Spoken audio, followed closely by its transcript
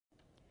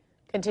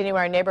Continue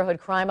our neighborhood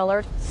crime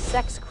alert,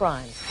 sex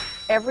crimes.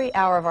 Every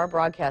hour of our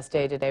broadcast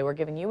day today, we're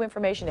giving you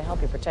information to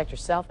help you protect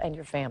yourself and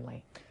your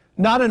family.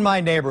 Not in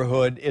my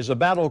neighborhood is a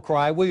battle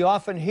cry we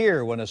often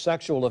hear when a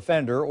sexual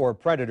offender or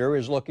predator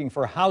is looking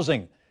for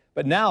housing.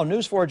 But now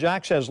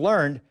News4Jax has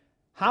learned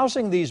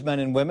housing these men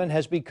and women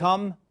has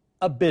become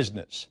a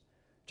business.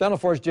 Channel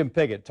 4's Jim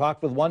Piggott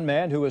talked with one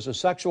man who is a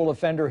sexual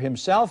offender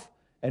himself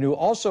and who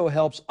also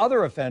helps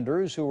other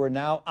offenders who are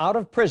now out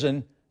of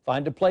prison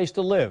find a place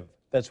to live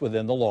that's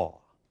within the law.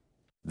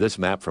 This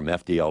map from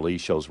FDLE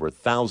shows where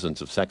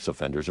thousands of sex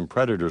offenders and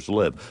predators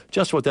live,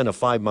 just within a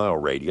 5-mile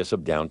radius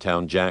of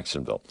downtown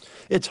Jacksonville.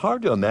 It's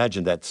hard to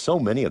imagine that so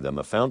many of them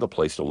have found a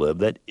place to live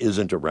that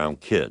isn't around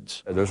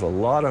kids. There's a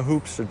lot of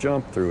hoops to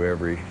jump through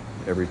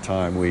every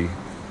time we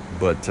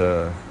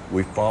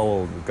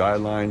follow the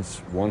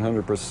guidelines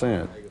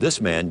 100%.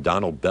 This man,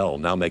 Donald Bell,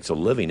 now makes a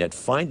living at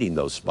finding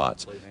those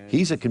spots.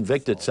 He's a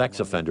convicted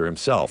sex offender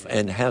himself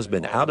and has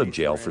been out of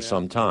jail for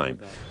some time.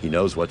 He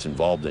knows what's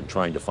involved in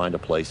trying to find a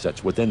place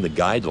that's within the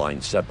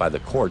guidelines set by the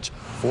courts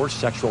for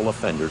sexual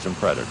offenders and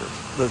predators.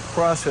 The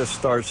process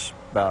starts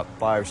about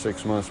 5 or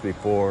 6 months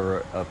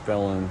before a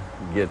felon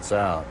gets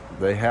out.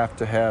 They have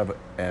to have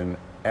an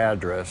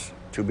address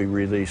to be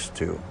released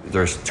to.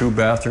 There's 2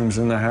 bathrooms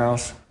in the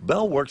house.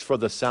 Bell works for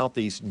the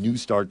Southeast New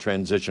Start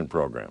Transition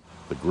Program.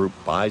 The group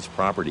buys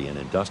property in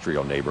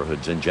industrial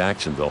neighborhoods in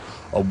Jacksonville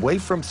away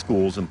from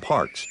schools and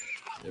parks.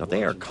 Now,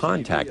 they are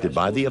contacted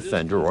by the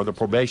offender or the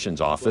probation's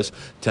office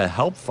to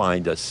help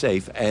find a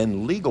safe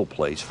and legal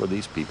place for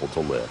these people to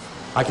live.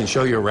 I can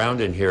show you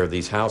around in here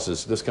these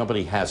houses. This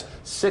company has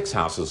 6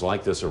 houses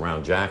like this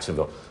around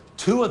Jacksonville.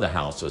 2 of the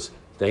houses,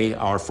 they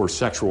are for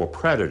sexual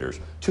predators.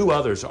 2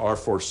 others are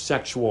for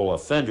sexual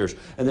offenders,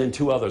 and then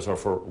 2 others are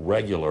for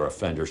regular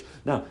offenders.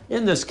 Now,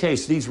 in this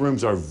case, these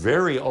rooms are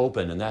very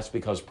open, and that's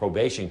because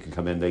probation can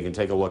come in. They can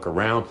take a look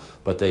around,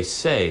 but they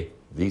say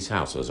these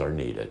houses are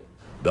needed.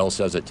 Bell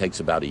says it takes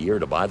about a year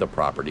to buy the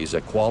properties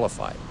that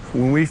qualify.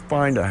 When we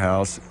find a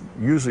house,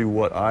 usually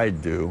what I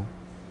do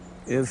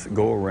is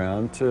go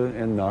around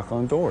and knock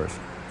on doors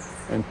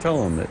and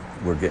tell them that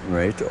we're getting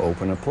ready to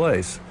open a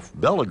place.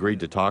 Bell agreed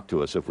to talk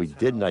to us if we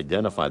didn't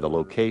identify the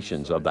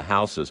locations of the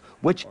houses,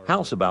 which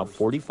house about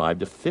 45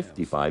 to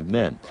 55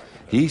 men.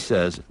 He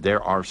says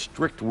there are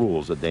strict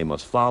rules that they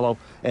must follow,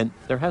 and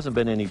there hasn't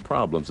been any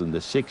problems in the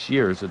 6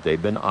 years that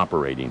they've been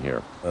operating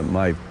here.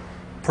 My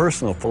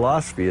personal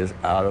philosophy is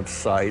out of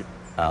sight,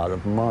 out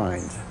of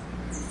mind.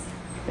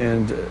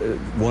 And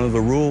one of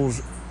the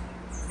rules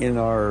in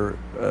our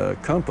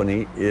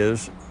company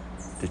is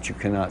that you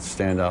cannot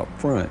stand out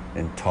front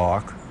and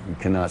talk. You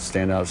cannot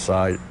stand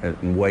outside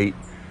and wait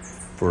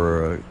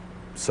for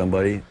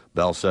somebody.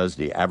 Bell says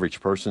the average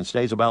person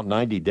stays about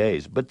 90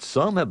 days, but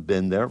some have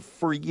been there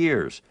for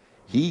years.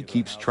 He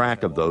keeps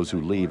track of those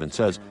who leave and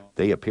says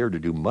they appear to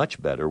do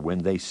much better when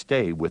they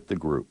stay with the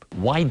group.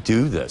 Why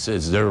do this?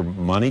 Is there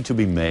money to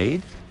be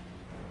made?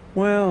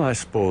 Well, I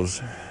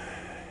suppose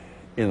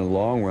in the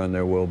long run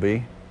there will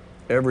be.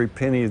 Every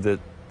penny that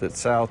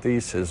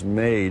Southeast has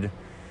made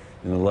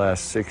in the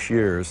last 6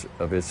 years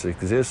of its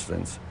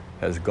existence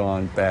has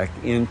gone back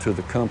into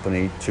the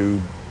company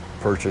to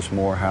purchase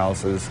more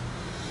houses,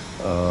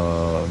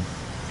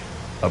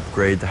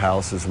 upgrade the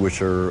houses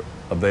which are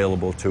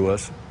available to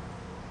us,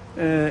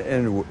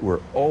 and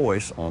we're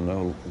always on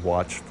the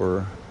watch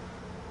for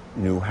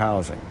new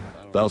housing.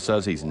 Bell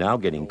says he's now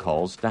getting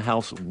calls to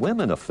house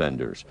women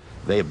offenders.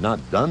 They have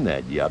not done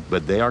that yet,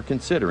 but they are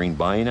considering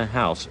buying a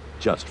house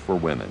just for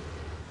women.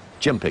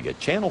 Jim Piggott,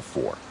 Channel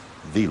 4,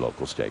 the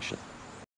local station.